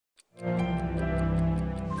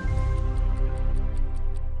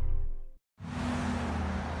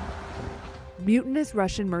Mutinous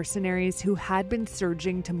Russian mercenaries who had been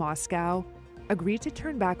surging to Moscow agreed to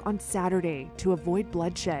turn back on Saturday to avoid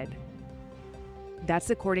bloodshed.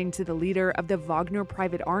 That's according to the leader of the Wagner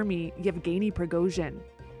private army, Yevgeny Prigozhin.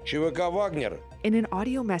 In an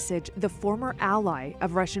audio message, the former ally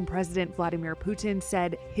of Russian President Vladimir Putin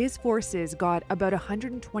said his forces got about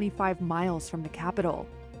 125 miles from the capital.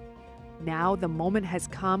 Now the moment has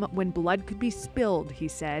come when blood could be spilled, he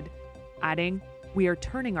said, adding, "We are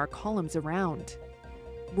turning our columns around."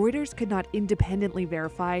 Reuters could not independently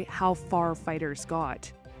verify how far fighters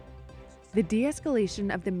got. The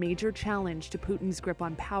de-escalation of the major challenge to Putin's grip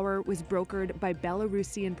on power was brokered by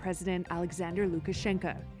Belarusian President Alexander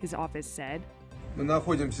Lukashenko, his office said.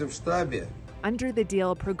 Under the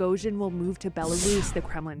deal, Prigozhin will move to Belarus, the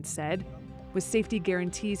Kremlin said, with safety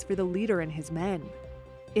guarantees for the leader and his men.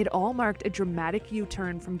 It all marked a dramatic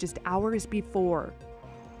U-turn from just hours before,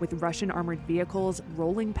 with Russian armored vehicles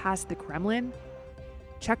rolling past the Kremlin,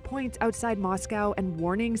 checkpoints outside Moscow, and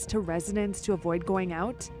warnings to residents to avoid going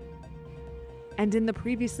out. And in the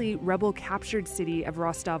previously rebel-captured city of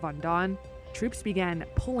Rostov-on-Don, troops began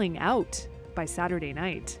pulling out by Saturday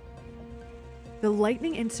night. The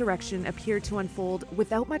lightning insurrection appeared to unfold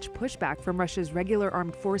without much pushback from Russia's regular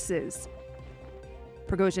armed forces.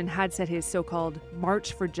 Prigozhin had said his so-called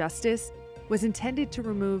March for Justice was intended to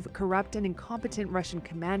remove corrupt and incompetent Russian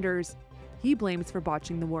commanders he blames for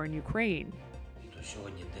botching the war in Ukraine.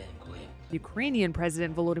 Ukrainian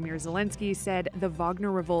President Volodymyr Zelensky said the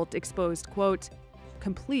Wagner revolt exposed, quote,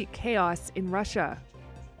 complete chaos in Russia.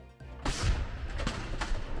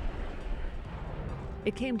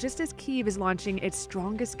 It came just as Kyiv is launching its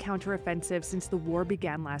strongest counteroffensive since the war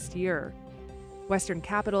began last year. Western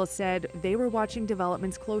capitals said they were watching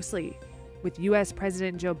developments closely, with U.S.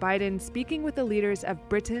 President Joe Biden speaking with the leaders of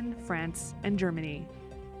Britain, France, and Germany.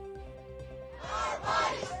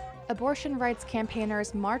 Abortion rights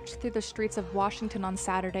campaigners marched through the streets of Washington on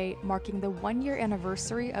Saturday, marking the one-year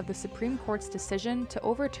anniversary of the Supreme Court's decision to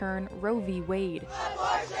overturn Roe v. Wade.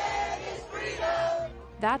 Abortion is freedom!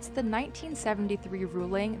 That's the 1973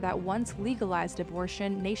 ruling that once legalized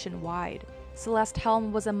abortion nationwide. Celeste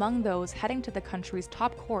Helm was among those heading to the country's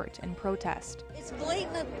top court in protest. It's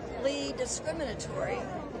blatantly discriminatory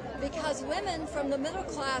because women from the middle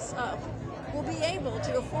class up will be able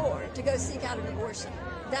to afford to go seek out an abortion.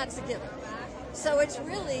 That's a given. So it's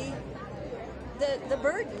really, the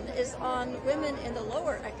burden is on women in the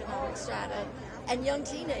lower economic strata and young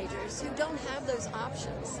teenagers who don't have those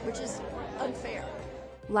options, which is unfair.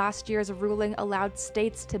 Last year's ruling allowed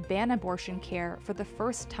states to ban abortion care for the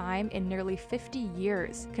first time in nearly 50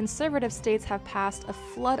 years. Conservative states have passed a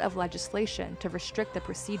flood of legislation to restrict the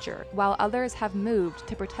procedure, while others have moved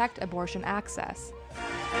to protect abortion access.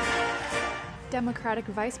 Democratic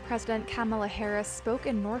Vice President Kamala Harris spoke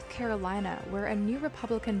in North Carolina, where a new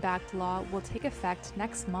Republican-backed law will take effect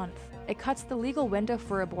next month. It cuts the legal window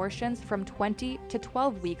for abortions from 20 to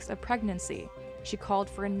 12 weeks of pregnancy. She called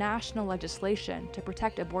for national legislation to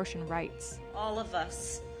protect abortion rights. All of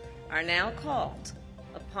us are now called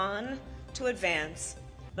upon to advance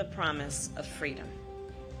the promise of freedom,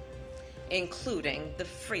 including the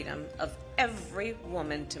freedom of every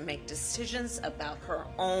woman to make decisions about her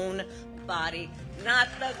own body, not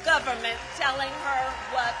the government telling her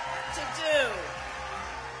what to do.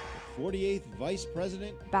 48th Vice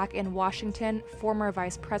President. Back in Washington, former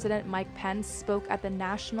Vice President Mike Pence spoke at the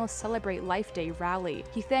National Celebrate Life Day rally.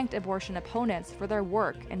 He thanked abortion opponents for their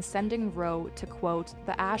work in sending Roe to, quote,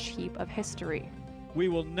 the ash heap of history. We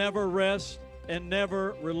will never rest and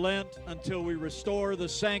never relent until we restore the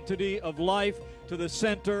sanctity of life to the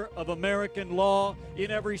center of American law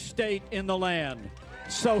in every state in the land.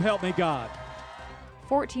 So help me God.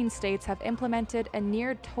 14 states have implemented a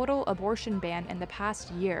near-total abortion ban in the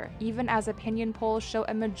past year, even as opinion polls show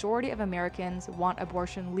a majority of Americans want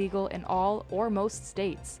abortion legal in all or most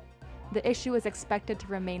states. The issue is expected to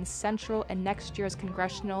remain central in next year's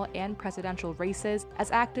congressional and presidential races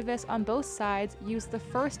as activists on both sides use the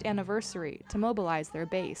first anniversary to mobilize their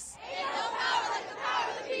base.